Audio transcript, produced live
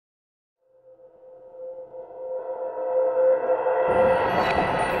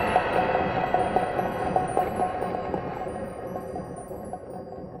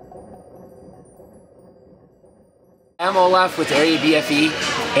I'm Olaf with Area BFE,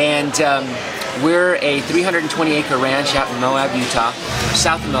 and we're a 320-acre ranch out in Moab, Utah,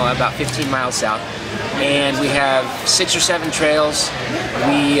 south of Moab, about 15 miles south. And we have 6 or 7 trails.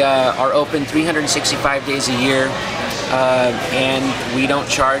 We are open 365 days a year, and we don't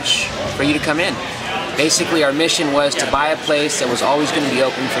charge for you to come in. Basically, our mission was to buy a place that was always going to be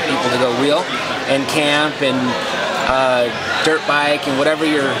open for people to go reel and camp and dirt bike and whatever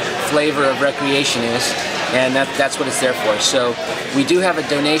your flavor of recreation is, and that's what it's there for. So we do have a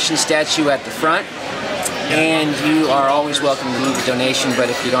donation statue at the front, and you are always welcome to leave a donation, but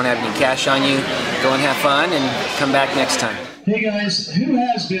if you don't have any cash on you, go and have fun and come back next time. Hey guys, who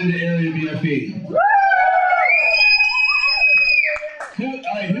has been to Area BFE? Who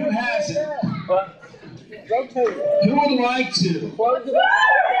hasn't? Who would like to?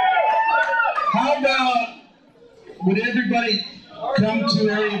 How about, would everybody come to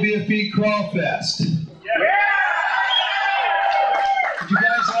Area BFE Crawlfest? Did you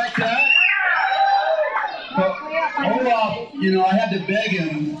guys like that? Well, Olaf, I had to beg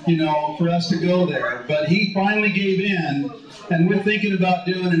him, for us to go there, but he finally gave in, and we're thinking about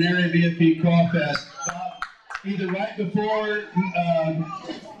doing an Area BFE Crawlfest either right before,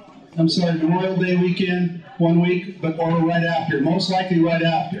 Memorial Day weekend, 1 week, or right after, most likely right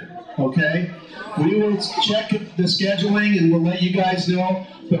after, okay? We will check the scheduling and we'll let you guys know,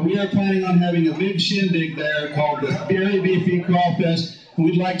 but we are planning on having a big shindig there called the Area BFE Crawlfest, and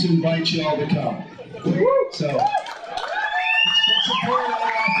we'd like to invite you all to come. So, let's support all of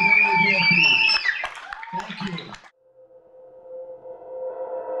Area BFE. Thank you.